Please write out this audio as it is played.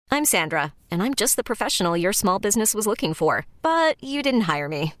I'm Sandra, and I'm just the professional your small business was looking for. But you didn't hire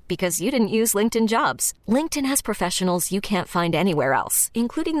me because you didn't use LinkedIn Jobs. LinkedIn has professionals you can't find anywhere else,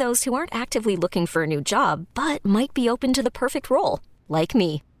 including those who aren't actively looking for a new job, but might be open to the perfect role, like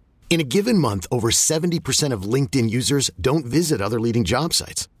me. In a given month, over 70% of LinkedIn users don't visit other leading job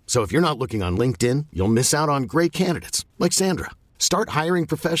sites. So if you're not looking on LinkedIn, you'll miss out on great candidates like Sandra. Start hiring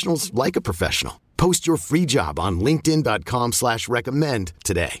professionals like a professional. Post your free job on linkedin.com/recommend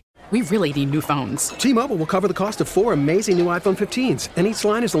today. We really need new phones. T-Mobile will cover the cost of 4 amazing new iPhone 15s, and each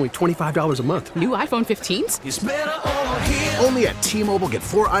line is only $25 a month. New iPhone 15s? It's better over here. Only at T-Mobile, get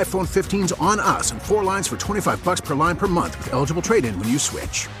 4 iPhone 15s on us and 4 lines for $25 per line per month with eligible trade-in when you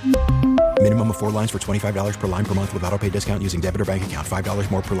switch. Minimum of 4 lines for $25 per line per month with autopay discount using debit or bank account. $5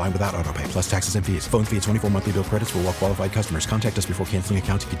 more per line without autopay, plus taxes and fees. Phone fee at 24 monthly bill credits for well-qualified customers. Contact us before canceling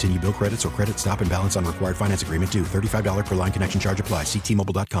account to continue bill credits or credit stop and balance on required finance agreement due. $35 per line connection charge applies. See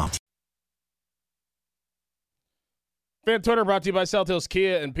T-Mobile.com. Fan Twitter brought to you by South Hills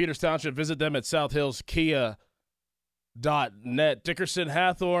Kia in Peters Township. Visit them at southhillskia.net. Dickerson,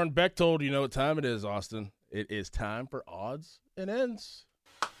 Hathhorn, Bechtold, you know what time it is, Austin. It is time for odds and ends.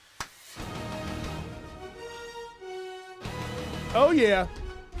 Oh, yeah.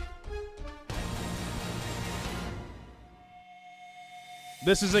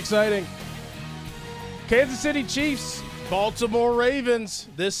 This is exciting. Kansas City Chiefs, Baltimore Ravens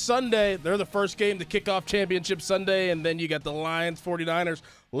this Sunday. They're the first game to kick off Championship Sunday, and then you got the Lions, 49ers.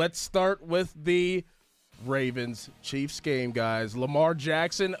 Let's start with the Ravens-Chiefs game, guys. Lamar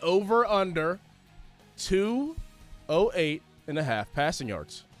Jackson over under 208.5 passing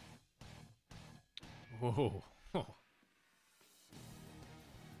yards. Whoa.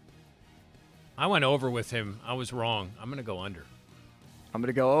 I went over with him. I was wrong. I'm going to go under. I'm going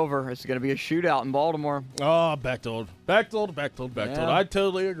to go over. It's going to be a shootout in Baltimore. Oh, Bechtold. Yeah. I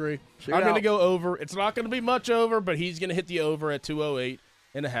totally agree. I'm going to go over. It's not going to be much over, but he's going to hit the over at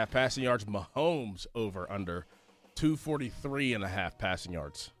 208.5 passing yards. Mahomes over under 243.5 passing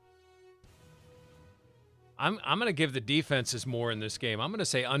yards. I'm going to give the defenses more in this game. I'm going to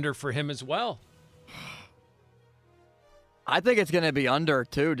say under for him as well. I think it's going to be under,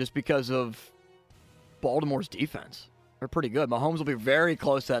 too, just because of Baltimore's defense. They're pretty good. Mahomes will be very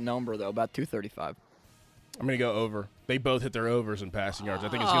close to that number, though, about 235. I'm going to go over. They both hit their overs in passing yards. I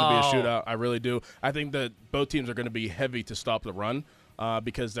think it's going to be a shootout. I really do. I think that both teams are going to be heavy to stop the run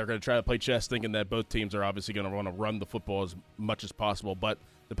because they're going to try to play chess, thinking that both teams are obviously going to want to run the football as much as possible, but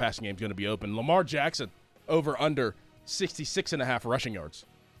the passing game is going to be open. Lamar Jackson over under 66.5 rushing yards.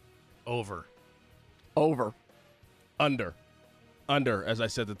 Over. Under, as I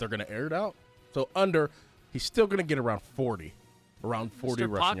said, that they're going to air it out. So under, he's still going to get around 40 Mr. rushing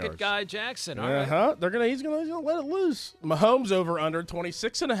yards. Pocket guy Jackson. All right. He's going to let it loose. Mahomes over under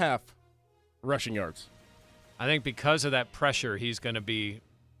 26.5 rushing yards. I think because of that pressure, he's going to be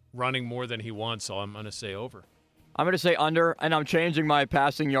running more than he wants, so I'm going to say over. I'm going to say under, and I'm changing my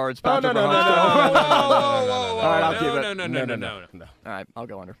passing yards. No. All right, I'll keep it. No. All right, I'll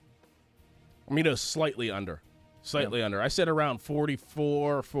go under. I'm going to go slightly under. I said around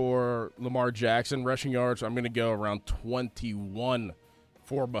 44 for Lamar Jackson rushing yards. I'm going to go around 21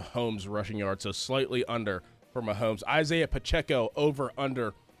 for Mahomes rushing yards, so slightly under for Mahomes. Isaiah Pacheco over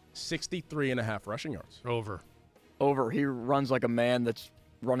under 63.5 rushing yards. Over. He runs like a man that's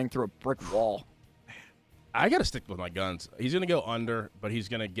running through a brick wall. I got to stick with my guns. He's going to go under, but he's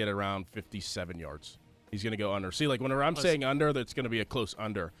going to get around 57 yards. He's going to go under. See, like whenever I'm saying under, that's going to be a close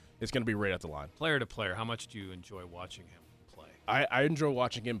under. It's going to be right at the line. Player to player, how much do you enjoy watching him play? I enjoy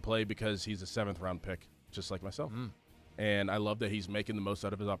watching him play because he's a 7th-round pick, just like myself. And I love that he's making the most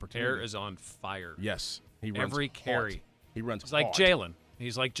out of his opportunity. Hair is on fire. Yes. He runs every carry. Hard. He runs He's like Jalen.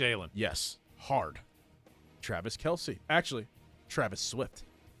 He's like Jalen. Yes. Hard. Travis Kelce. Actually, Travis Swift.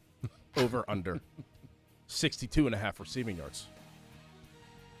 Over under 62.5 receiving yards.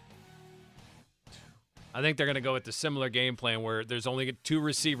 I think they're going to go with the similar game plan where there's only 2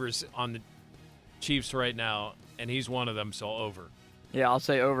 receivers on the Chiefs right now, and he's one of them, so over. Yeah, I'll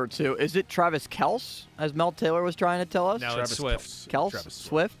say over, too. Is it Travis Kelce, as Mel Taylor was trying to tell us? No, it's Swift. Travis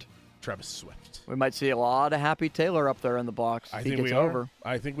Swift? Travis Swift. We might see a lot of Happy Taylor up there in the box. I think we are.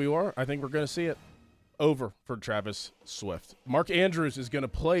 I think we are. I think we're going to see it. Over for Travis Swift. Mark Andrews is going to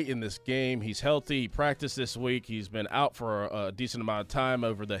play in this game. He's healthy. He practiced this week. He's been out for a decent amount of time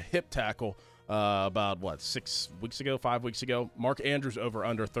over the hip tackle about, 5 weeks ago. Mark Andrews over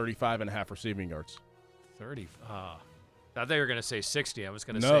under 35.5 receiving yards. 30. I thought they were going to say 60. I was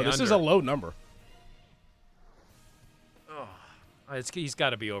going to say No, under. this is a low number. He's got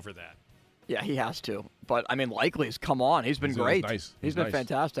to be over that. Yeah, he has to. But, I mean, Likely's come on. He's been great. Nice. He's been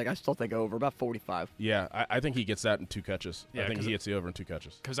fantastic. I still think over, about 45. Yeah, I think he gets that in 2 catches. Yeah, I think he gets the over in 2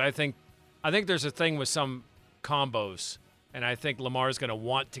 catches. Because I think there's a thing with some combos, and I think Lamar's going to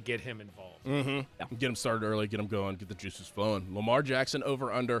want to get him involved. Mm-hmm. Yeah. Get him started early, get him going, get the juices flowing. Lamar Jackson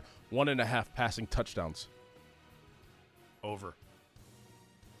over under 1.5 passing touchdowns. Over.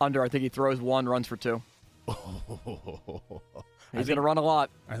 Under, I think he throws 1, runs for 2. He's going to run a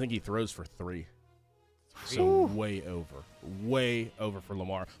lot. I think he throws for 3. So way over. Way over for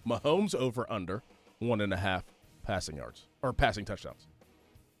Lamar. Mahomes over under 1.5 passing yards. Or passing touchdowns.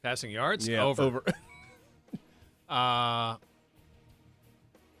 Passing yards? Yeah, over.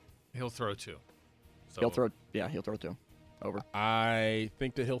 He'll throw 2. So He'll throw 2. Over. I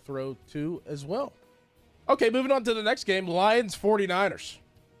think that he'll throw 2 as well. Okay, moving on to the next game. Lions 49ers.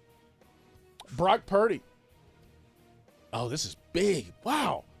 Brock Purdy. Oh, this is big.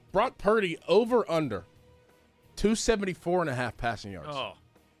 Wow. Brock Purdy over under 274.5 passing yards. Oh.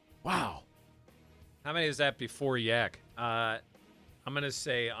 Wow. How many is that before Yak? I'm going to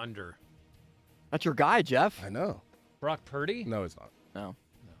say under. That's your guy, Jeff. I know. Brock Purdy? No, it's not. No. I'm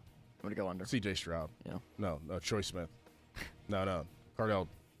going to go under. C.J. Stroud. Yeah. No, Troy Smith. No. Cardell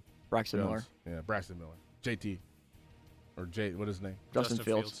Braxton Jones. Miller. Yeah, Braxton Miller. JT. Or what is his name? Justin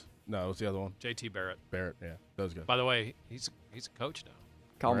Fields. No, what's the other one? JT Barrett. Barrett, yeah. Those guys. By the way, he's a coach now.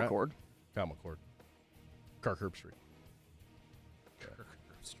 Kyle McCord. Kyle McCord. Kirk Herbstreit. Kirk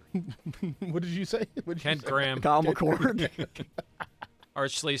Herbstreit. What did you say? Kent Graham. Kyle McCord.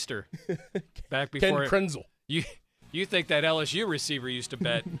 Art Schleister. Back before Ken Krenzel. You think that LSU receiver used to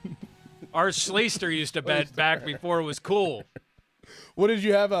bet. Art Schleister used to bet back before it was cool. What did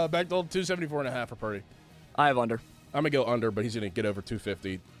you have, Bechtold? 274.5 for Purdy. I have under. I'm going to go under, but he's going to get over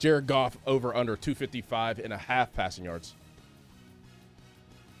 250. Jared Goff over under 255.5 passing yards.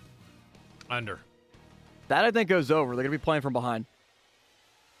 Under. That, I think, goes over. They're going to be playing from behind.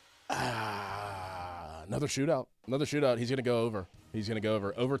 Another shootout. He's going to go over.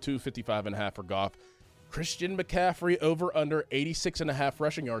 Over 255.5 for Goff. Christian McCaffrey over under 86.5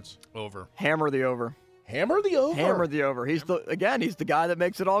 rushing yards. Over. Hammer the over. Hammer the over. He's the guy that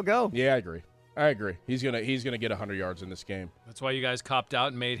makes it all go. Yeah, I agree. He's gonna get 100 yards in this game. That's why you guys copped out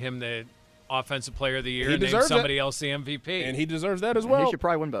and made him the offensive player of the year and named deserves somebody else the MVP. And he deserves that as well. He should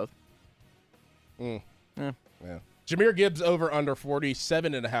probably win both. Yeah. Jahmyr Gibbs over under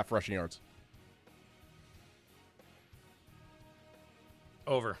 47.5 rushing yards.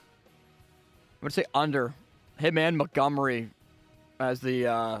 Over. I'm going to say under. Him and Montgomery as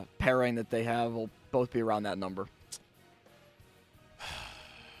the pairing that they have will both be around that number.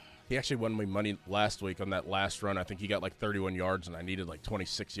 He actually won me money last week on that last run. I think he got like 31 yards, and I needed like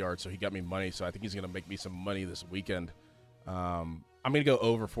 26 yards, so he got me money. So I think he's going to make me some money this weekend. I'm going to go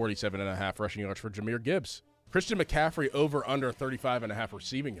over 47.5 rushing yards for Jahmyr Gibbs. Christian McCaffrey over under 35.5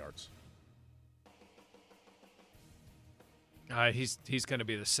 receiving yards. He's going to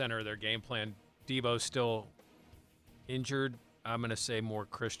be the center of their game plan. Debo's still injured. I'm going to say more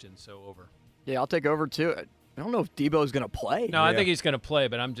Christian, so over. Yeah, I'll take over too. I don't know if Debo's going to play. No, I think he's going to play,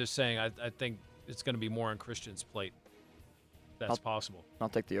 but I'm just saying I think it's going to be more on Christian's plate. That's possible. I'll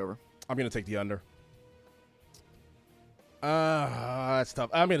take the over. I'm going to take the under. That's tough.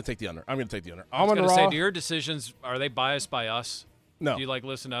 I'm going to take the under. I was going to say, do your decisions, are they biased by us? No. Do you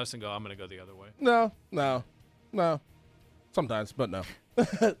listen to us and go, I'm going to go the other way? No. Sometimes, but no.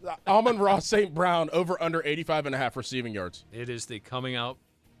 Amon-Ra St. Brown over under 85.5 receiving yards. It is the coming out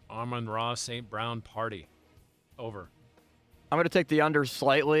Amon-Ra St. Brown party. Over. I'm going to take the under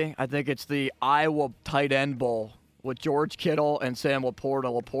slightly. I think it's the Iowa tight end bowl with George Kittle and Sam Laporta.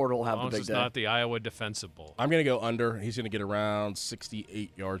 Laporta will have the big day. It's not the Iowa defensive bowl. I'm going to go under. He's going to get around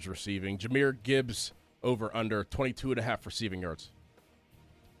 68 yards receiving. Jahmyr Gibbs over under 22.5 receiving yards.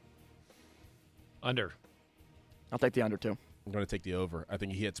 Under. I'll take the under, too. I'm going to take the over. I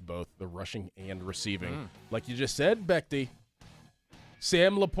think he hits both the rushing and receiving. Like you just said, Bechty.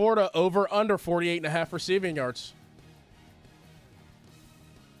 Sam Laporta over under 48.5 receiving yards.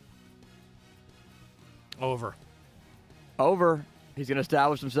 Over. He's going to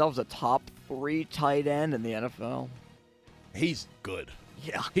establish himself as a top 3 tight end in the NFL. He's good.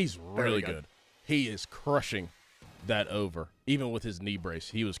 Yeah. He's really good. He is crushing that over. Even with his knee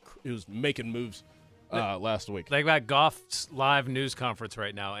brace. He was making moves last week. They got Goff's live news conference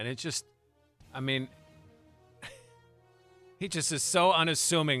right now, and it's just, he just is so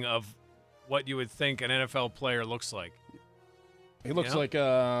unassuming of what you would think an NFL player looks like. He looks like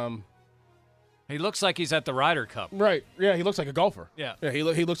he looks like he's at the Ryder Cup. Right. Yeah, he looks like a golfer. Yeah. Yeah, he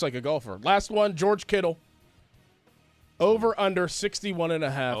looks like a golfer. Last one, George Kittle. Over under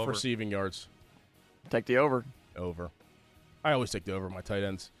 61.5 Over. receiving yards. Take the over. Over. I always take the over my tight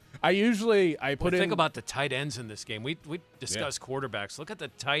ends. Think about the tight ends in this game. We discussed quarterbacks. Look at the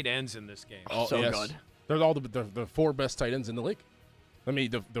tight ends in this game. So good. They're all the four best tight ends in the league. I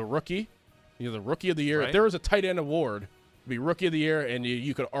mean, the rookie, the rookie of the year. Right. If there was a tight end award, it'd be rookie of the year, and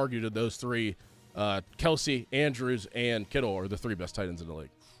you could argue that those three, Kelsey, Andrews, and Kittle, are the three best tight ends in the league.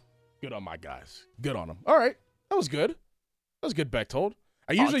 Good on my guys. Good on them. All right, that was good. That was good, Bechtold.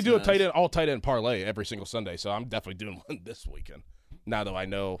 I usually do a all tight end parlay every single Sunday, so I'm definitely doing one this weekend. Now that I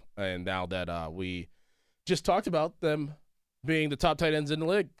know, and now that we just talked about them being the top tight ends in the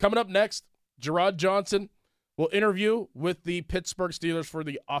league. Coming up next, Jerrod Johnson will interview with the Pittsburgh Steelers for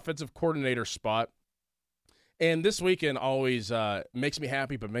the offensive coordinator spot. And this weekend always makes me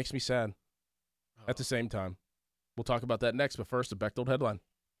happy but makes me sad at the same time. We'll talk about that next, but first, a Bechtold headline.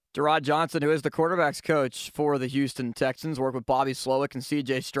 Jerrod Johnson, who is the quarterback's coach for the Houston Texans, worked with Bobby Slowick and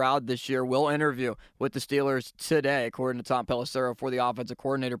C.J. Stroud this year, will interview with the Steelers today, according to Tom Pelissero, for the offensive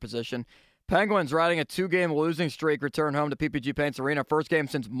coordinator position. Penguins, riding a 2-game losing streak, return home to PPG Paints Arena. First game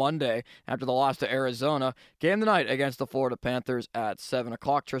since Monday after the loss to Arizona. Game tonight against the Florida Panthers at 7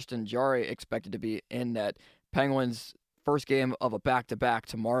 o'clock. Tristan Jarry expected to be in net. Penguins' first game of a back-to-back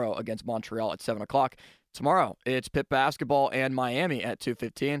tomorrow against Montreal at 7 o'clock. Tomorrow, it's Pitt basketball and Miami at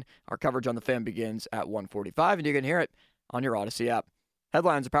 2:15. Our coverage on the Fan begins at 1:45, and you can hear it on your Odyssey app.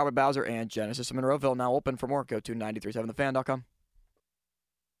 Headlines are powered by Bowser and Genesis of Monroeville. Now open for more. Go to 937thefan.com.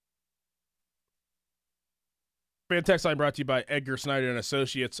 Fan text line brought to you by Edgar Snyder and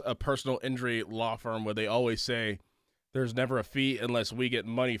Associates, a personal injury law firm where they always say there's never a fee unless we get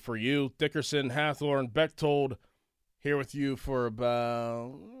money for you. Dickerson, Hathhorn, Bechtold here with you for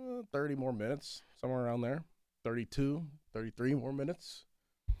about 30 more minutes, somewhere around there. 32, 33 more minutes.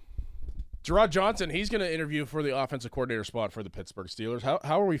 Jerrod Johnson, he's going to interview for the offensive coordinator spot for the Pittsburgh Steelers.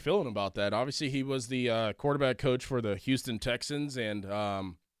 How are we feeling about that? Obviously, he was the quarterback coach for the Houston Texans, and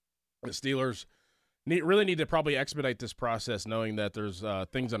the Steelers really need to probably expedite this process, knowing that there's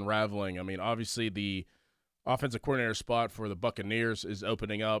things unraveling. I mean, obviously, the offensive coordinator spot for the Buccaneers is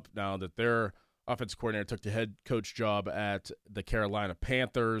opening up now that their offensive coordinator took the head coach job at the Carolina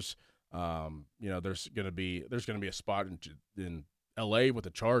Panthers. There's going to be a spot in L.A. with the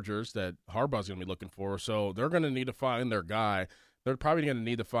Chargers that Harbaugh's going to be looking for. So they're going to need to find their guy. They're probably going to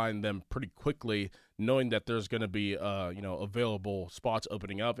need to find them pretty quickly, knowing that there's going to be available spots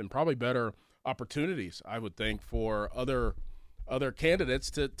opening up and probably better opportunities, I would think, for other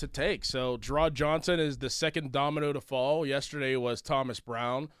candidates to take. So Jerrod Johnson is the second domino to fall. Yesterday was Thomas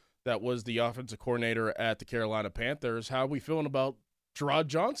Brown, that was the offensive coordinator at the Carolina Panthers. How are we feeling about Jerrod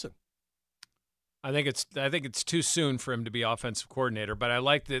Johnson? I think it's too soon for him to be offensive coordinator, but I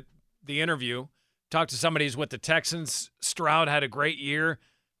like that the interview. Talk to somebody who's with the Texans. Stroud had a great year.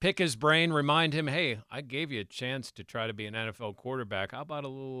 Pick his brain, remind him, hey, I gave you a chance to try to be an NFL quarterback. How about a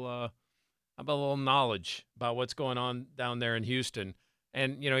little knowledge about what's going on down there in Houston?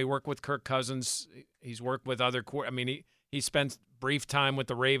 And he worked with Kirk Cousins. He's worked with other he spent brief time with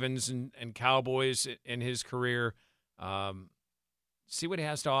the Ravens and Cowboys in his career. See what he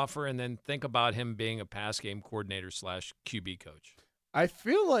has to offer, and then think about him being a pass game coordinator / QB coach. I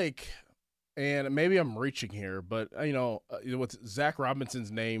feel like, and maybe I'm reaching here, but with Zach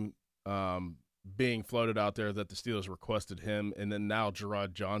Robinson's name being floated out there, that the Steelers requested him, and then now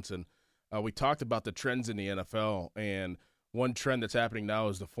Jerrod Johnson. We talked about the trends in the NFL, and one trend that's happening now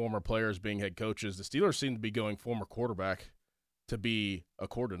is the former players being head coaches. The Steelers seem to be going former quarterback to be a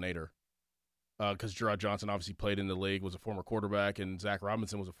coordinator, because Jerrod Johnson obviously played in the league, was a former quarterback, and Zach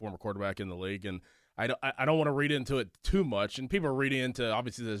Robinson was a former quarterback in the league. And I don't want to read into it too much. And people are reading into,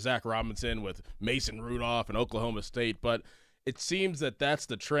 obviously, the Zach Robinson with Mason Rudolph and Oklahoma State. But it seems that that's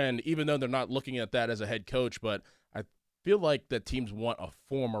the trend, even though they're not looking at that as a head coach. But I feel like that teams want a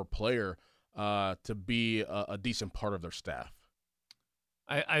former player to be a decent part of their staff.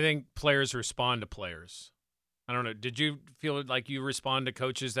 I think players respond to players. I don't know. Did you feel like you respond to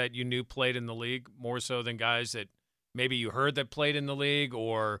coaches that you knew played in the league more so than guys that maybe you heard that played in the league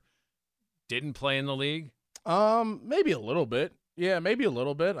or didn't play in the league? Maybe a little bit. Yeah, maybe a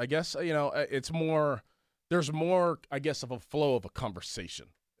little bit. I guess, it's more – there's more, I guess, of a flow of a conversation,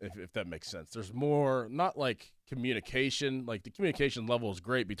 if that makes sense. There's more – not like communication. Like, the communication level is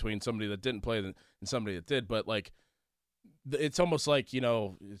great between somebody that didn't play and somebody that did, but, like, it's almost like,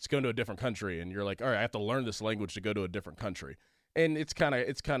 it's going to a different country, and you're like, all right, I have to learn this language to go to a different country. And it's kind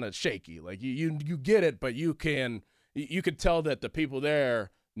of shaky. Like, you get it, but you could tell that the people there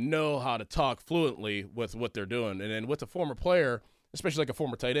know how to talk fluently with what they're doing. And then with a former player, especially like a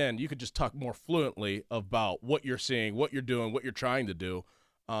former tight end, you could just talk more fluently about what you're seeing, what you're doing, what you're trying to do,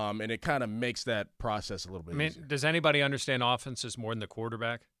 and it kind of makes that process a little bit easier. Does anybody understand offenses more than the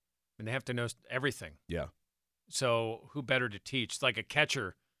quarterback? They have to know everything. Yeah. So who better to teach? It's like a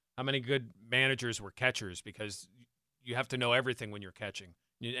catcher. How many good managers were catchers? Because you have to know everything when you're catching,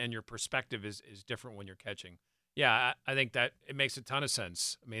 and your perspective is different when you're catching. Yeah, I think that it makes a ton of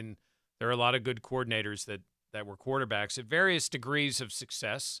sense. I mean, there are a lot of good coordinators that were quarterbacks at various degrees of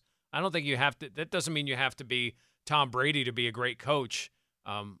success. I don't think you have to – that doesn't mean you have to be Tom Brady to be a great coach.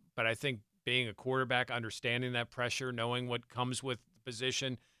 But I think being a quarterback, understanding that pressure, knowing what comes with the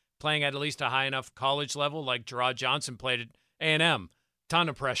position – playing at least a high enough college level, like Jerrod Johnson played at A&M. Ton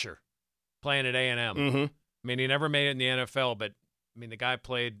of pressure playing at A&M. Mm-hmm. I mean, he never made it in the NFL, but, I mean, the guy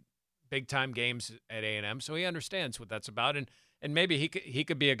played big-time games at A&M, so he understands what that's about. And maybe he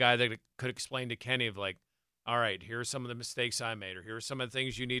could be a guy that could explain to Kenny of, like, all right, here are some of the mistakes I made, or here are some of the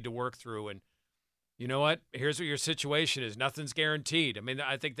things you need to work through. And you know what? Here's what your situation is. Nothing's guaranteed. I mean,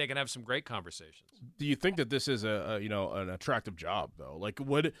 I think they can have some great conversations. Do you think that this is an attractive job, though? Like,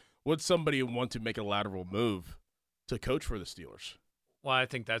 would somebody want to make a lateral move to coach for the Steelers? Well, I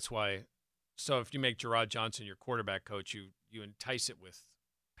think that's why. So if you make Jerrod Johnson your quarterback coach, you entice it with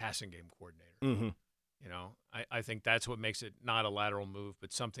passing game coordinator. Mm-hmm. You know, I think that's what makes it not a lateral move,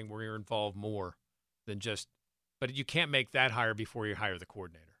 but something where you're involved more than just. But you can't make that hire before you hire the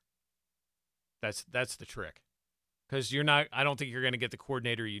coordinator. That's the trick, because you're not. I don't think you're going to get the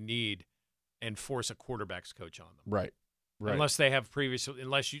coordinator you need and force a quarterback's coach on them. Right. Unless they have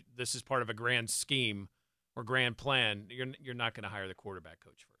this is part of a grand scheme or grand plan, you're not going to hire the quarterback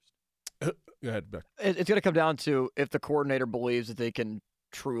coach first. Go ahead, Beck. It's going to come down to if the coordinator believes that they can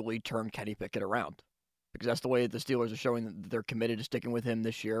truly turn Kenny Pickett around, because that's the way the Steelers are showing that they're committed to sticking with him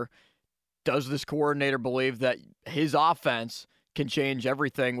this year. Does this coordinator believe that his offense can change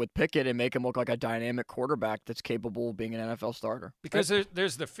everything with Pickett and make him look like a dynamic quarterback that's capable of being an NFL starter? Because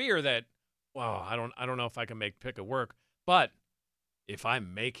there's the fear that, well, I don't know if I can make Pickett work, but if I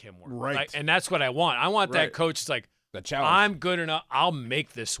make him work, right, and that's what I want. I want that coach like, the challenge. I'm good enough. I'll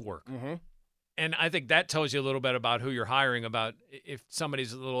make this work. Mm-hmm. And I think that tells you a little bit about who you're hiring, about if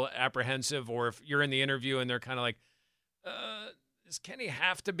somebody's a little apprehensive, or if you're in the interview and they're kind of like, does Kenny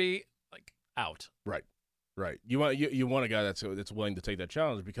have to be like out? Right. You want a guy that's willing to take that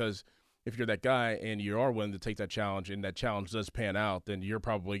challenge, because if you're that guy and you are willing to take that challenge and that challenge does pan out, then you're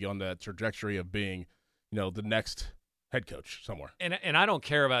probably on that trajectory of being, the next head coach somewhere. And I don't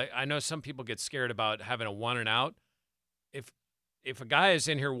care about. I know some people get scared about having a one and out. If a guy is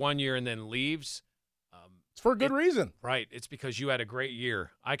in here 1 year and then leaves, it's for a good reason. Right. It's because you had a great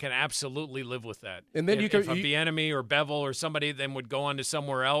year. I can absolutely live with that. And then if a Bieniemy or Bevel or somebody then would go on to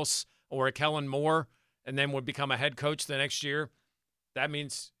somewhere else, or a Kellen Moore, and then would become a head coach the next year, that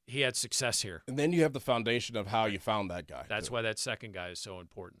means he had success here. And then you have the foundation of how you found that guy. That's why that second guy is so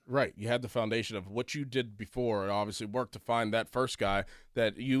important. Right. You had the foundation of what you did before, and obviously worked to find that first guy,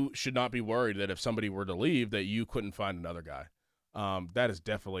 that you should not be worried that if somebody were to leave that you couldn't find another guy. That is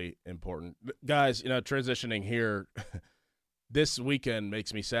definitely important. Guys, transitioning here, this weekend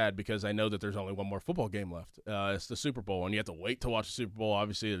makes me sad because I know that there's only one more football game left. It's the Super Bowl, and you have to wait to watch the Super Bowl.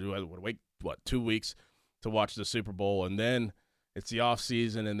 Obviously, you have to wait, 2 weeks to watch the Super Bowl, and then it's the off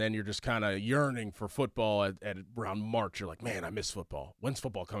season, and then you're just kind of yearning for football at around March. You're like, man, I miss football. When's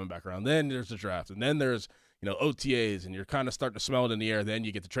football coming back around? Then there's the draft, and then there's OTAs, and you're kind of starting to smell it in the air. Then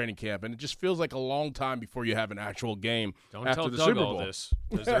you get to training camp, and it just feels like a long time before you have an actual game. Don't after tell the Doug Super all Bowl. this,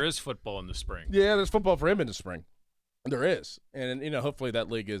 because there is football in the spring. Yeah, there's football for him in the spring. There is, and hopefully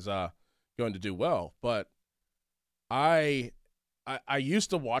that league is going to do well. But I used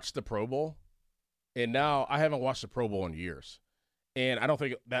to watch the Pro Bowl, and now I haven't watched the Pro Bowl in years. And I don't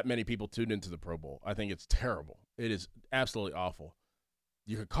think that many people tuned into the Pro Bowl. I think it's terrible. It is absolutely awful.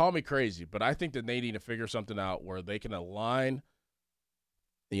 You could call me crazy, but I think that they need to figure something out where they can align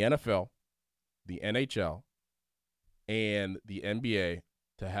the NFL, the NHL, and the NBA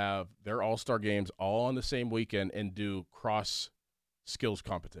to have their all-star games all on the same weekend and do cross-skills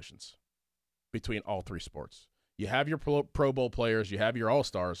competitions between all three sports. You have your Pro Bowl players, you have your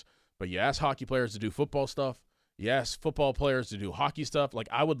all-stars, but you ask hockey players to do football stuff, you ask football players to do hockey stuff. Like,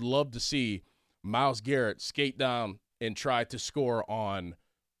 I would love to see Myles Garrett skate down and try to score on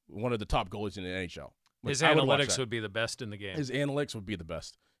one of the top goalies in the NHL. His analytics would be the best in the game. His analytics would be the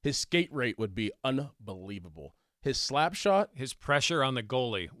best. His skate rate would be unbelievable. His slap shot. His pressure on the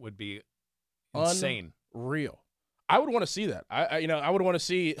goalie would be insane. Unreal. I would want to see that. I would want to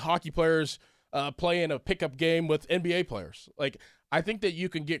see hockey players play in a pickup game with NBA players. Like, I think that you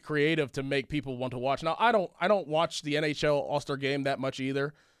can get creative to make people want to watch. Now, I don't watch the NHL All-Star Game that much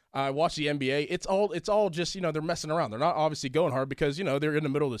either. I watch the NBA. It's all just, they're messing around. They're not obviously going hard because, they're in the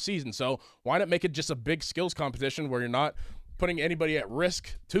middle of the season. So why not make it just a big skills competition where you're not putting anybody at risk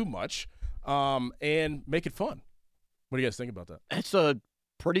too much, and make it fun? What do you guys think about that? It's a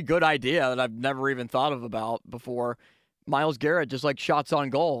pretty good idea that I've never even thought of about before. Myles Garrett, just like shots on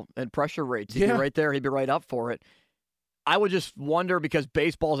goal and pressure rates. He'd be right there. He'd be right up for it. I would just wonder, because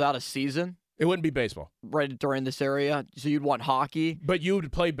baseball's out of season. It wouldn't be baseball. Right during this area. So you'd want hockey. But you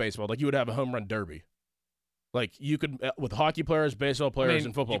would play baseball. Like, you would have a home run derby. Like, you could, with hockey players, baseball players,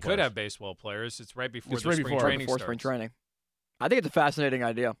 and football players. You could have baseball players. It's right before spring training starts. Spring training. I think it's a fascinating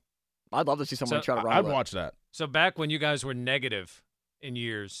idea. I'd love to see someone try to run I'd with it. watch that. So back when you guys were negative in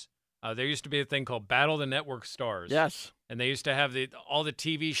years, there used to be a thing called Battle of the Network Stars. Yes. And they used to have all the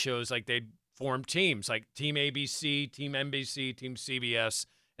TV shows, like they'd form teams, like Team ABC, Team NBC, Team CBS,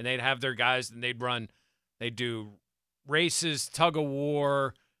 and they'd have their guys, and they'd do races, tug of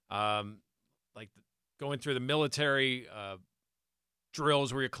war, like going through the military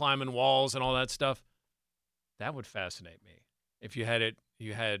drills where you're climbing walls and all that stuff. That would fascinate me. If you had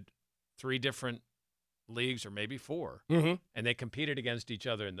 3 different leagues, or maybe 4, and they competed against each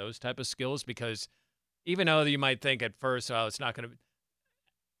other in those type of skills, because even though you might think at first, it's not going to be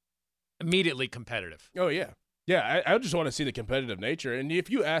immediately competitive. Oh, yeah. Yeah, I just want to see the competitive nature. And if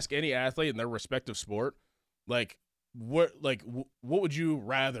you ask any athlete in their respective sport, what would you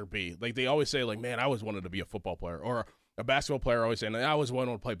rather be? Like, they always say, like, man, I always wanted to be a football player, or a basketball player always saying, I always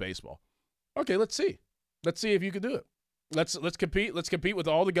wanted to play baseball. Okay, let's see. Let's see if you can do it. Let's compete. Let's compete with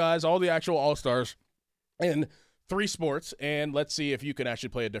all the guys, all the actual all-stars in 3 sports, and let's see if you can actually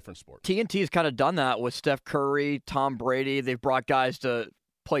play a different sport. TNT's kind of done that with Steph Curry, Tom Brady. They've brought guys to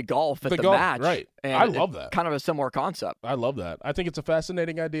play golf at the match. Right. And I love that. Kind of a similar concept. I love that. I think it's a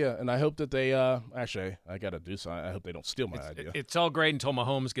fascinating idea, and I hope that they actually, I got to do something. I hope they don't steal my idea. It's all great until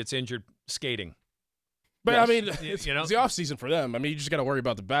Mahomes gets injured skating. But, yes. I mean, it's the off-season for them. I mean, you just got to worry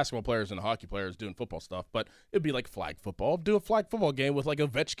about the basketball players and the hockey players doing football stuff. But it'd be like flag football. Do a flag football game with, like,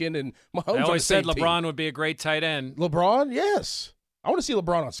 Ovechkin and Mahomes. I always said LeBron team. Would be a great tight end. LeBron? Yes. I want to see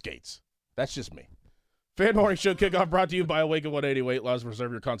LeBron on skates. That's just me. Fan Morning Show kickoff brought to you by Awaken 180 Weight Loss.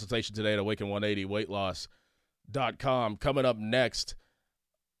 Reserve your consultation today at awaken180weightloss.com. Coming up next,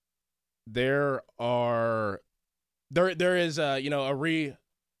 there is a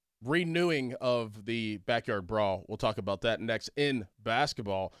renewing of the Backyard Brawl. We'll talk about that next in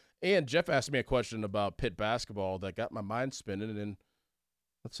basketball. And Jeff asked me a question about Pitt basketball that got my mind spinning, and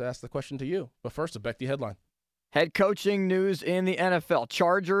let's ask the question to you. But first, a Becky headline. Head coaching news in the NFL.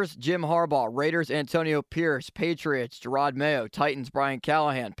 Chargers, Jim Harbaugh. Raiders, Antonio Pierce. Patriots, Jerrod Mayo. Titans, Brian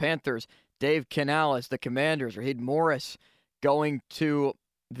Callahan. Panthers, Dave Canales. The Commanders, Raheem Morris, going to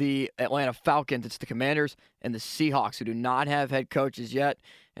the Atlanta Falcons. It's the Commanders and the Seahawks, who do not have head coaches yet.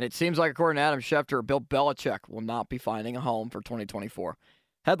 And it seems like, according to Adam Schefter, Bill Belichick will not be finding a home for 2024.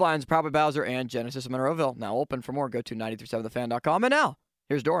 Headlines, Probably Bowser and Genesis of Monroeville. Now open. For more, go to 937thefan.com. And now,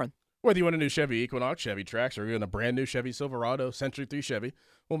 here's Dorin. Whether you want a new Chevy Equinox, Chevy Trax, or even a brand new Chevy Silverado, Century 3 Chevy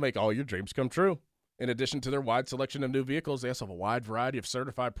will make all your dreams come true. In addition to their wide selection of new vehicles, they also have a wide variety of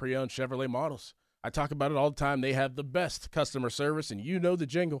certified pre-owned Chevrolet models. I talk about it all the time. They have the best customer service, and you know the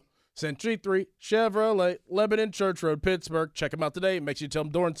jingle. Century 3 Chevrolet, Lebanon Church Road, Pittsburgh. Check them out today. Make sure you tell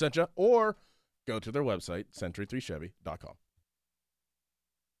them Dorin sent you, or go to their website, century3chevy.com.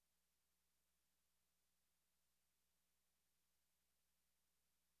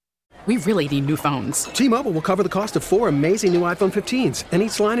 We really need new phones. T-Mobile will cover the cost of 4 amazing new iPhone 15s, and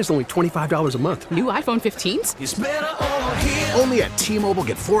each line is only $25 a month. New iPhone 15s? It's better over here. Only at T-Mobile,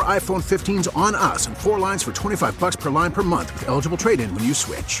 get 4 iPhone 15s on us and 4 lines for $25 per line per month with eligible trade-in when you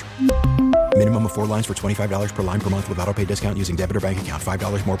switch. Minimum of 4 lines for $25 per line per month with autopay discount using debit or bank account.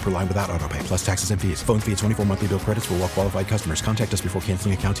 $5 more per line without autopay, plus taxes and fees. Phone fee at 24 monthly bill credits for well-qualified customers. Contact us before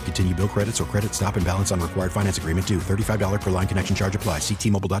canceling account to continue bill credits or credit stop and balance on required finance agreement due. $35 per line connection charge applies. See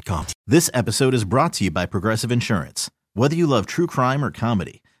T-Mobile.com. This episode is brought to you by Progressive Insurance. Whether you love true crime or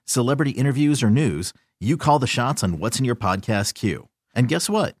comedy, celebrity interviews or news, you call the shots on what's in your podcast queue. And guess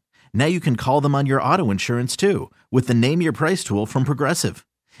what? Now you can call them on your auto insurance too with the Name Your Price tool from Progressive.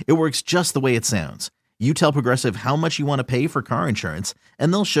 It works just the way it sounds. You tell Progressive how much you want to pay for car insurance,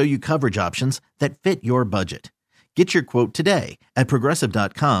 and they'll show you coverage options that fit your budget. Get your quote today at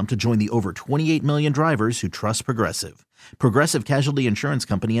Progressive.com to join the over 28 million drivers who trust Progressive. Progressive Casualty Insurance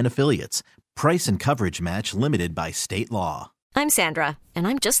Company and Affiliates. Price and coverage match limited by state law. I'm Sandra, and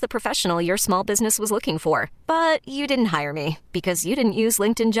I'm just the professional your small business was looking for. But you didn't hire me because you didn't use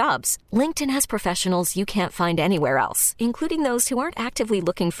LinkedIn Jobs. LinkedIn has professionals you can't find anywhere else, including those who aren't actively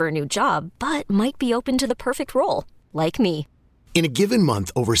looking for a new job, but might be open to the perfect role, like me. In a given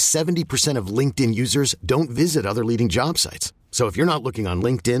month, over 70% of LinkedIn users don't visit other leading job sites. So if you're not looking on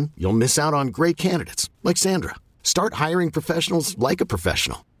LinkedIn, you'll miss out on great candidates like Sandra. Start hiring professionals like a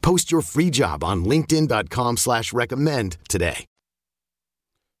professional. Post your free job on linkedin.com/recommend today.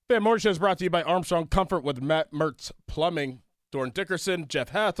 Fan Morning Show is brought to you by Armstrong Comfort with Matt Mertz Plumbing, Dorin Dickerson,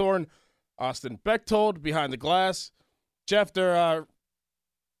 Jeff Hathhorn, Austin Bechtold behind the glass. Jeff, they're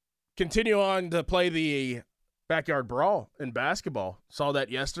continue on to play the Backyard Brawl in basketball. Saw that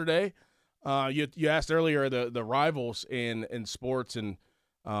yesterday. You asked earlier the rivals in sports, and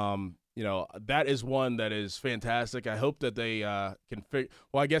that is one that is fantastic. I hope that they can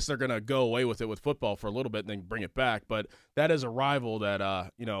well, I guess they're going to go away with it with football for a little bit and then bring it back. But that is a rival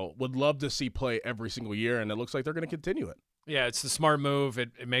that would love to see play every single year, and it looks like they're going to continue it. Yeah, it's the smart move.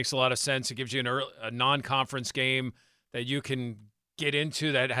 It makes a lot of sense. It gives you a non-conference game that you can get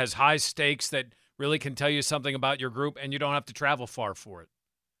into that has high stakes that really can tell you something about your group, and you don't have to travel far for it.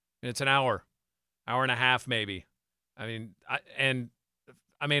 And it's an hour and a half maybe. I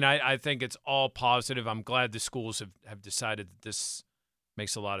think it's all positive. I'm glad the schools have decided that this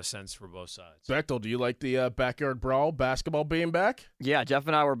makes a lot of sense for both sides. Bechtold, do you like the Backyard Brawl basketball being back? Yeah, Jeff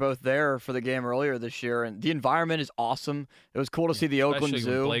and I were both there for the game earlier this year, and the environment is awesome. It was cool to see the Oakland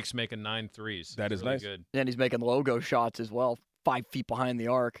Especially Zoo. when Blake's making 9 threes. That is really nice. Good. And he's making logo shots as well, 5 feet behind the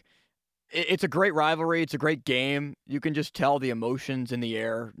arc. It's a great rivalry. It's a great game. You can just tell the emotions in the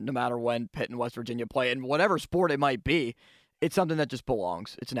air no matter when Pitt and West Virginia play. And whatever sport it might be, it's something that just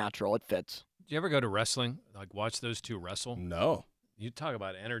belongs. It's natural. It fits. Do you ever go to wrestling? Like watch those two wrestle? No. You talk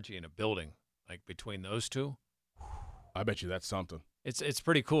about energy in a building, like between those two. I bet you that's something. It's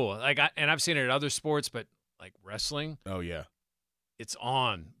pretty cool. And I've seen it at other sports, but like wrestling. Oh yeah. It's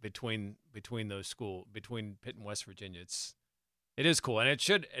on between those schools, between Pitt and West Virginia. It is cool, and it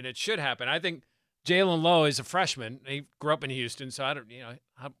should happen. I think Jalen Lowe is a freshman. He grew up in Houston, so I don't,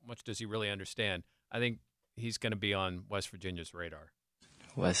 how much does he really understand? I think he's going to be on West Virginia's radar.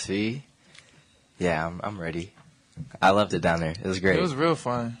 West V, yeah, I'm ready. I loved it down there. It was great. It was real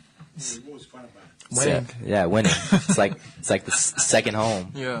fun. What was fun about it? Winning. Yeah, winning. it's like the second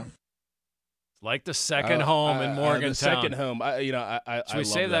home. Yeah. Like the second home in Morgantown. The second home. Should we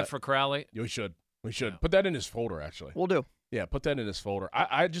save that for Crowley? We should. Yeah. Put that in his folder, actually. We'll do. Yeah, put that in his folder.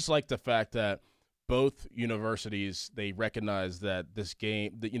 I just like the fact that both universities, they recognize that this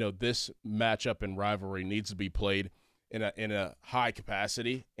game, this matchup and rivalry needs to be played in a high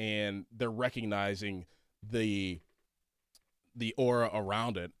capacity, and they're recognizing the aura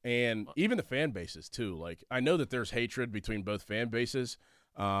around it, and even the fan bases too. Like, I know that there's hatred between both fan bases.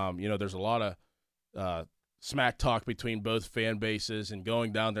 There's a lot of smack talk between both fan bases, and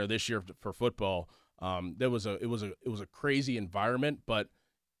going down there this year for football. It was a crazy environment, but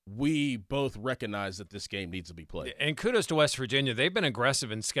we both recognize that this game needs to be played. And kudos to West Virginia. They've been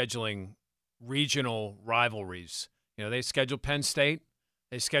aggressive in scheduling regional rivalries. They scheduled Penn State.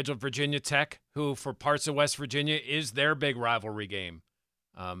 They scheduled Virginia Tech, who for parts of West Virginia is their big rivalry game.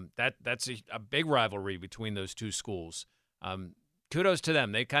 That's a big rivalry between those two schools. Kudos to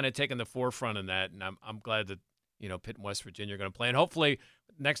them. They've kind of taken the forefront in that, and I'm glad that Pitt and West Virginia are going to play. And hopefully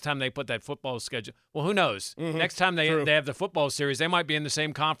next time they put that football schedule, well, who knows? Mm-hmm. Next time they have the football series, they might be in the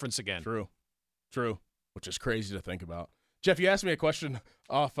same conference again. True, which is crazy to think about. Jeff, you asked me a question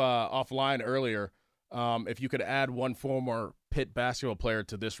offline earlier. If you could add one former Pitt basketball player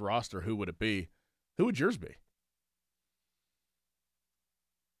to this roster, who would it be? Who would yours be?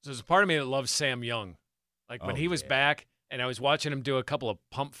 So there's a part of me that loves Sam Young. Like when he was back and I was watching him do a couple of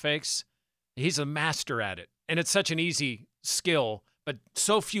pump fakes, he's a master at it. And it's such an easy skill, but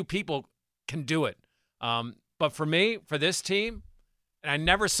so few people can do it. But for me, for this team, and I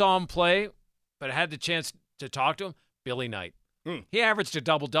never saw him play, but I had the chance to talk to him, Billy Knight. He averaged a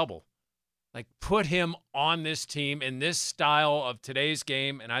double-double. Like, put him on this team in this style of today's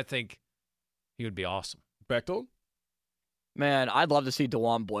game, and I think he would be awesome. Bechtold? Man, I'd love to see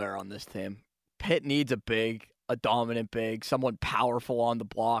DeJuan Blair on this team. Pitt needs a dominant big, someone powerful on the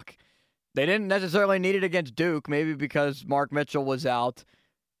block. They didn't necessarily need it against Duke, maybe because Mark Mitchell was out.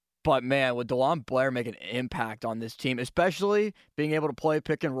 But, man, would DeJuan Blair make an impact on this team, especially being able to play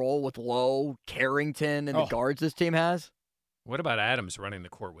pick and roll with Lowe, Carrington, and the guards this team has? What about Adams running the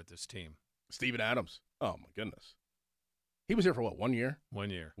court with this team? Steven Adams. Oh, my goodness. He was here for what, 1 year?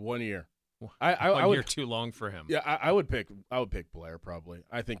 1 year. 1 year. I would, too long for him. Yeah, I would pick Blair probably.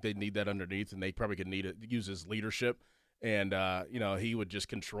 I think they need that underneath, and they probably could use his leadership And, he would just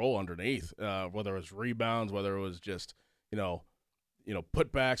control underneath, whether it was rebounds, whether it was just,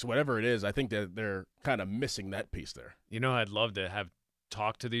 putbacks, whatever it is. I think that they're kind of missing that piece there. I'd love to have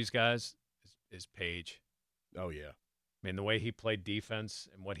talked to these guys is Page. Oh, yeah. I mean, the way he played defense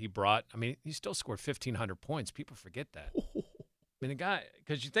and what he brought. I mean, he still scored 1,500 points. People forget that. I mean, the guy,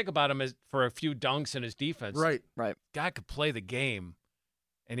 because you think about him as for a few dunks in his defense. Right. Guy could play the game,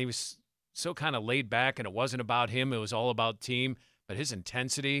 and he was so kind of laid back, and it wasn't about him. It was all about team. But his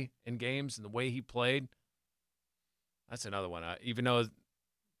intensity in games and the way he played, that's another one. Even though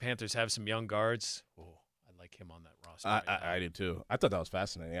Panthers have some young guards, I like him on that roster. I do too. I thought that was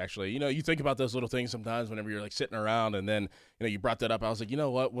fascinating, actually. You think about those little things sometimes whenever you're like sitting around, and then you brought that up. I was like, you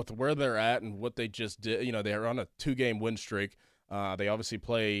know what, with where they're at and what they just did, they're on a 2-game win streak. They obviously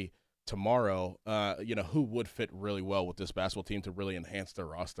play tomorrow. Who would fit really well with this basketball team to really enhance their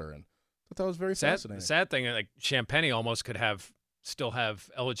roster? And I thought that was very fascinating. The sad thing, like Champagnie almost could still have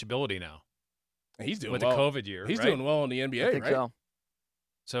eligibility now. He's doing with well. the COVID year. He's right? doing well in the NBA, I think right?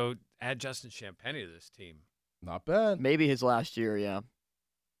 So add Justin Champagnie to this team. Not bad. Maybe his last year, yeah.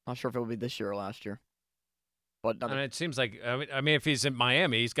 Not sure if it will be this year or last year. But it seems like, I mean, if he's in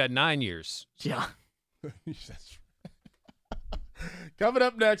Miami, he's got 9 years. Yeah. Coming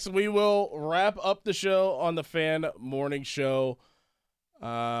up next, we will wrap up the show on the Fan Morning Show. There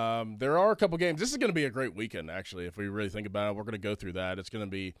are a couple games. This is going to be a great weekend, actually, if we really think about it. We're going to go through that. It's going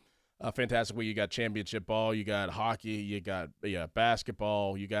to be a fantastic week. You got championship ball, you got hockey, you got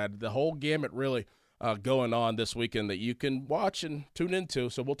basketball, you got the whole gamut really going on this weekend that you can watch and tune into.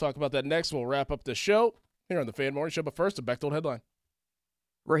 So we'll talk about that next. We'll wrap up the show here on the Fan Morning Show. But first, a Bechtold headline.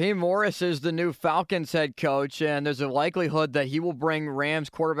 Raheem Morris is the new Falcons head coach, and there's a likelihood that he will bring Rams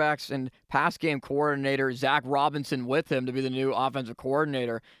quarterbacks and pass game coordinator Zach Robinson with him to be the new offensive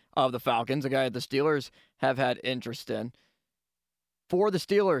coordinator of the Falcons, a guy that the Steelers have had interest in. For the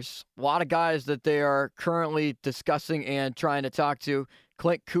Steelers, a lot of guys that they are currently discussing and trying to talk to.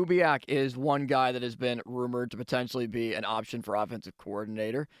 Clint Kubiak is one guy that has been rumored to potentially be an option for offensive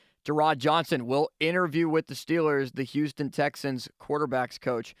coordinator. Jerrod Johnson will interview with the Steelers, the Houston Texans quarterbacks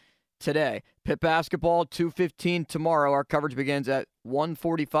coach, today. Pitt basketball, 2:15 tomorrow. Our coverage begins at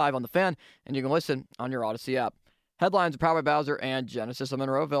 1:45 on the Fan, and you can listen on your Odyssey app. Headlines are powered by Bowser and Genesis of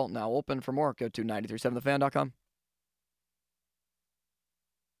Monroeville. Now open for more. Go to 937thefan.com.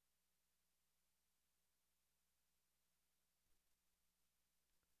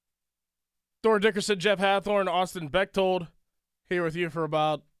 Dorin Dickerson, Jeff Hathhorn, Austin Bechtold here with you for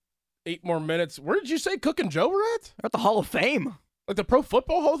about 8 more minutes. Where did you say Cook and Joe were at? They're at the Hall of Fame. Like the Pro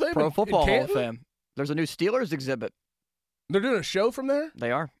Football Hall of Fame? Pro Football in Hall of Fame. There's a new Steelers exhibit. They're doing a show from there? They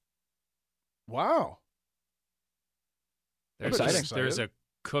are. Wow. There's a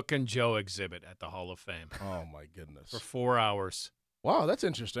Cook and Joe exhibit at the Hall of Fame. Oh, my goodness. For 4 hours. Wow, that's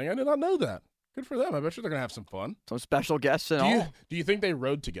interesting. I did not know that. Good for them. I bet you they're going to have some fun. Some special guests and all. Do you think they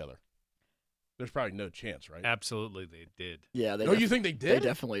rode together? There's probably no chance, right? Absolutely, they did. Yeah, they. You think they did? They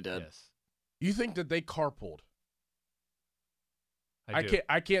definitely did. Yes. You think that they carpooled?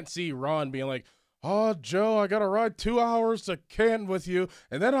 I can't see Ron being like, "Oh, Joe, I got to ride 2 hours to Canton with you,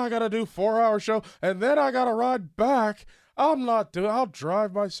 and then I got to do 4-hour show, and then I got to ride back. I'll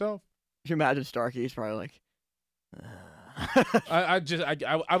drive myself." Can you imagine Starkey? He's probably like,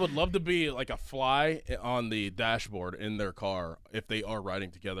 I would love to be like a fly on the dashboard in their car if they are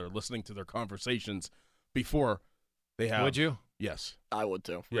riding together, listening to their conversations before they have. Would you? Yes, I would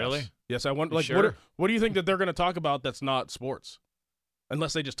too. Yes. Really? Yes, I want. Like, sure? What do you think that they're going to talk about that's not sports?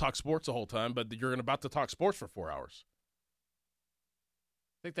 Unless they just talk sports the whole time, but you're about to talk sports for 4 hours.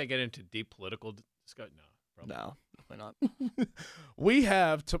 Think they get into deep political discussion? No, probably. No, definitely not. We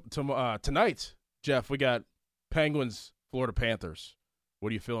have tonight, Jeff. We got Penguins, Florida Panthers. What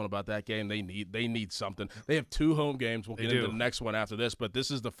are you feeling about that game? They need something. They have 2 home games. We'll get into the next one after this, but this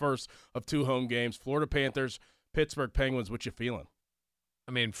is the first of 2 home games. Florida Panthers, Pittsburgh Penguins. What you feeling?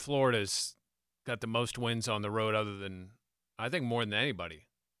 I mean, Florida's got the most wins on the road, other than I think more than anybody.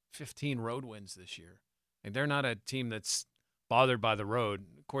 15 road wins this year, and they're not a team that's bothered by the road.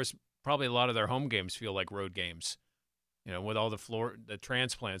 Of course, probably a lot of their home games feel like road games. You know, with all the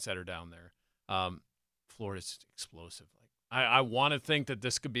transplants that are down there. Florida's explosive. I want to think that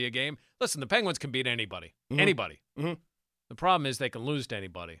this could be a game. Listen, the Penguins can beat anybody. Mm-hmm. Anybody. Mm-hmm. The problem is they can lose to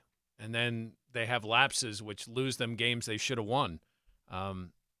anybody. And then they have lapses which lose them games they should have won.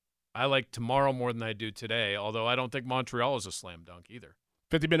 I like tomorrow more than I do today, although I don't think Montreal is a slam dunk either.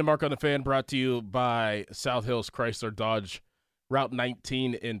 50-minute mark on the Fan brought to you by South Hills Chrysler Dodge Route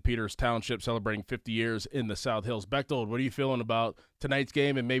 19 in Peters Township, celebrating 50 years in the South Hills. Bechtold, what are you feeling about tonight's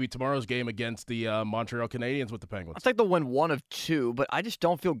game and maybe tomorrow's game against the Montreal Canadiens with the Penguins? I think they'll win one of two, but I just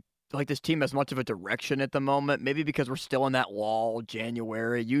don't feel like this team has much of a direction at the moment. Maybe because we're still in that lull,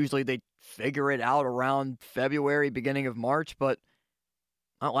 January. Usually they figure it out around February, beginning of March, but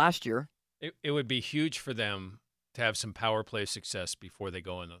not last year. It would be huge for them to have some power play success before they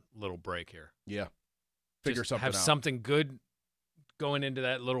go in a little break here. Yeah. Figure something out. Have something good going into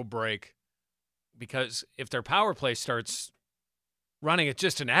that little break, because if their power play starts running at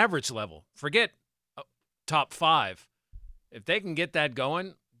just an average level, forget top 5. If they can get that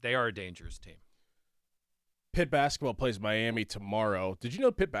going, they are a dangerous team. Pitt basketball plays Miami tomorrow. Did you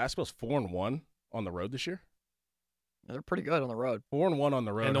know Pitt basketball's 4-1 on the road this year? They're pretty good on the road. 4-1 on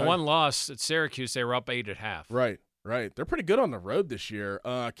the road. And the one loss at Syracuse, they were up 8 at half. Right. They're pretty good on the road this year.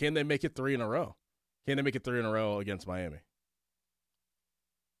 Can they make it 3 in a row? Can they make it 3 in a row against Miami?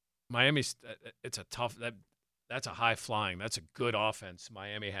 Miami's it's a tough that's a high flying. That's a good offense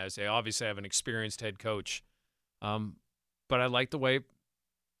Miami has. They obviously have an experienced head coach. But I like the way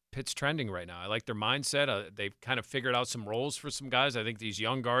Pitt's trending right now. I like their mindset. They've kind of figured out some roles for some guys. I think these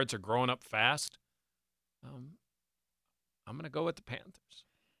young guards are growing up fast. I'm going to go with the Panthers.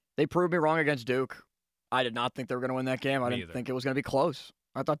 They proved me wrong against Duke. I did not think they were going to win that game. I didn't think it was going to be close.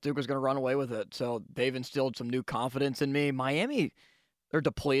 I thought Duke was going to run away with it. So they've instilled some new confidence in me. Miami, they're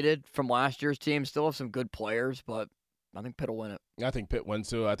depleted from last year's team. Still have some good players, but I think Pitt will win it. I think Pitt wins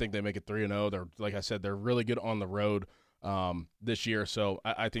too. I think they make it 3-0. They're, like I said, they're really good on the road this year. So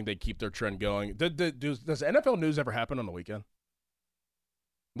I think they keep their trend going. Does NFL news ever happen on the weekend?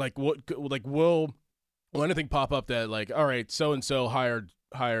 Like will anything pop up that like, all right, so and so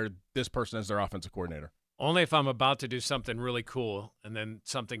hired this person as their offensive coordinator? Only if I'm about to do something really cool and then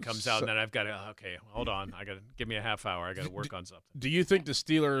something comes out and then I've got to, okay, hold on. I got to give me a half hour. I got to work on something. Do you think the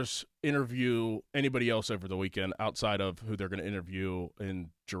Steelers interview anybody else over the weekend outside of who they're going to interview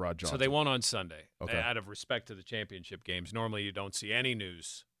in Jerrod Johnson? So they won't on Sunday. Okay. Out of respect to the championship games. Normally you don't see any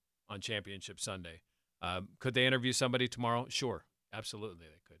news on championship Sunday. Could they interview somebody tomorrow? Sure. Absolutely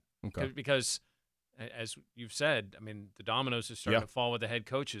they could. Okay. Because as you've said, I mean, the dominoes are starting to fall with the head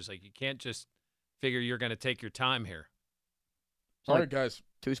coaches. Like you can't just figure you're going to take your time here. All right, guys.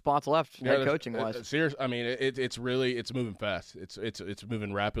 2 spots left, head coaching wise. Seriously, I mean, it's moving fast. It's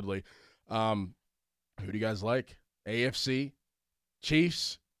moving rapidly. Who do you guys like? AFC,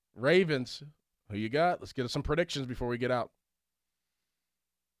 Chiefs, Ravens. Who you got? Let's get some predictions before we get out.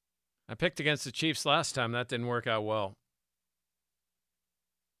 I picked against the Chiefs last time. That didn't work out well.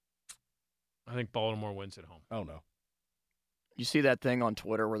 I think Baltimore wins at home. Oh, no. You see that thing on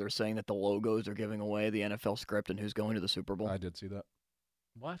Twitter where they're saying that the logos are giving away the NFL script and who's going to the Super Bowl? I did see that.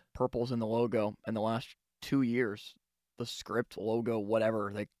 What? Purple's in the logo. In the last 2 years, the script, logo,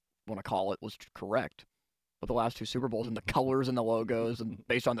 whatever they want to call it, was correct. But the last 2 Super Bowls and the colors and the logos and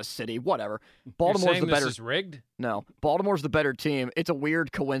based on the city, whatever. Baltimore's You're saying the better. This is rigged? No, Baltimore's the better team. It's a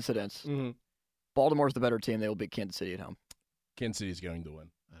weird coincidence. Mm-hmm. Baltimore's the better team. They will beat Kansas City at home. Kansas City's going to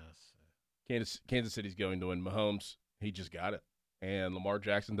win. Kansas City's going to win. Mahomes, he just got it. And Lamar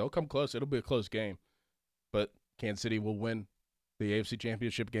Jackson, they'll come close. It'll be a close game. But Kansas City will win the AFC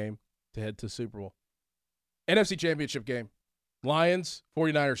Championship game to head to Super Bowl. NFC Championship game. Lions,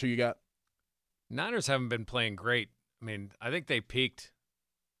 49ers, who you got? Niners haven't been playing great. I mean, I think they peaked.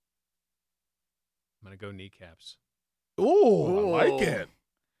 I'm going to go kneecaps. Ooh, I like it.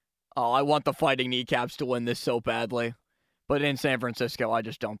 Oh, I want the Fighting Kneecaps to win this so badly. But in San Francisco, I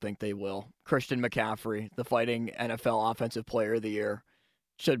just don't think they will. Christian McCaffrey, the Fighting NFL Offensive Player of the Year,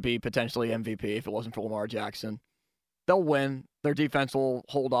 should be potentially MVP if it wasn't for Lamar Jackson. They'll win. Their defense will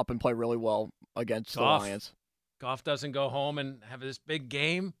hold up and play really well against the Lions. Goff doesn't go home and have this big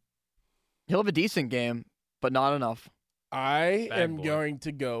game? He'll have a decent game, but not enough. I am going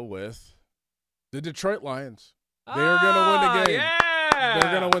to go with the Detroit Lions. They're going to win the game. Yeah!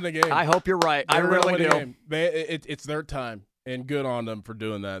 They're going to win the game. I hope you're right. I really do. It's their time, and good on them for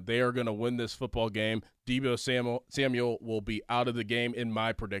doing that. They are going to win this football game. Deebo Samuel will be out of the game in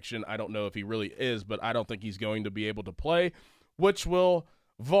my prediction. I don't know if he really is, but I don't think he's going to be able to play, which will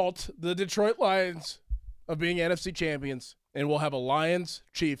vault the Detroit Lions of being NFC champions, and we'll have a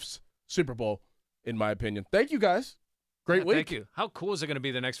Lions-Chiefs Super Bowl, in my opinion. Thank you, guys. Great week. Thank you. How cool is it going to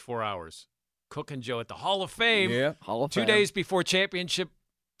be the next 4 hours? Cook and Joe at the Hall of Fame. Yeah, Hall of 2 Fame. days before Championship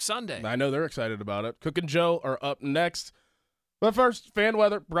Sunday. I know they're excited about it. Cook and Joe are up next. But first, fan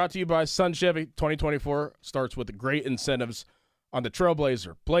weather brought to you by Sun Chevy. 2024 starts with great incentives on the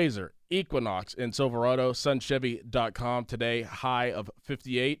Trailblazer, Blazer, Equinox, and Silverado. SunChevy.com today, high of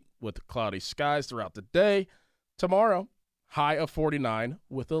 58 with cloudy skies throughout the day. Tomorrow, high of 49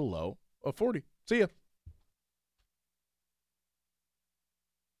 with a low of 40. See ya.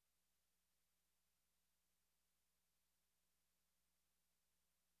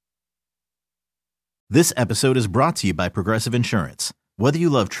 This episode is brought to you by Progressive Insurance. Whether you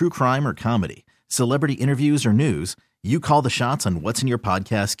love true crime or comedy, celebrity interviews or news, you call the shots on what's in your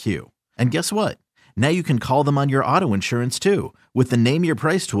podcast queue. And guess what? Now you can call them on your auto insurance too with the Name Your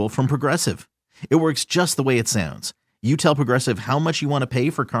Price tool from Progressive. It works just the way it sounds. You tell Progressive how much you want to pay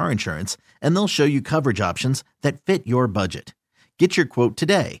for car insurance, and they'll show you coverage options that fit your budget. Get your quote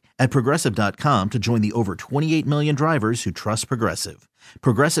today at Progressive.com to join the over 28 million drivers who trust Progressive.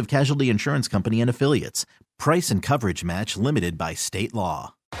 Progressive Casualty Insurance Company and Affiliates. Price and coverage match limited by state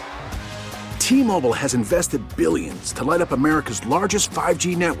law. T-Mobile has invested billions to light up America's largest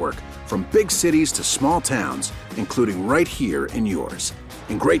 5G network, from big cities to small towns, including right here in yours.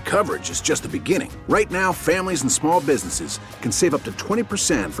 And great coverage is just the beginning. Right now, families and small businesses can save up to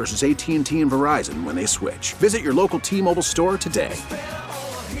 20% versus AT&T and Verizon when they switch. Visit your local T-Mobile store today.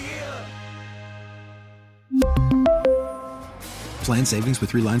 Plan savings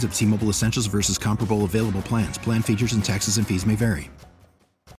with 3 lines of T-Mobile Essentials versus comparable available plans. Plan features and taxes and fees may vary.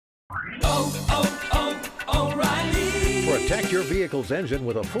 Protect your vehicle's engine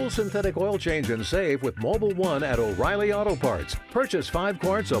with a full synthetic oil change and save with Mobil 1 at O'Reilly Auto Parts. Purchase 5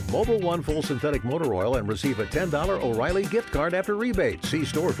 quarts of Mobil 1 full synthetic motor oil and receive a $10 O'Reilly gift card after rebate. See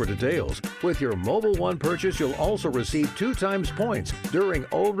store for details. With your Mobil 1 purchase, you'll also receive 2 times points during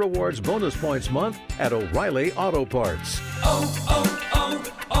O Rewards Bonus Points Month at O'Reilly Auto Parts.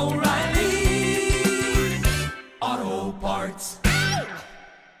 O'Reilly Auto Parts.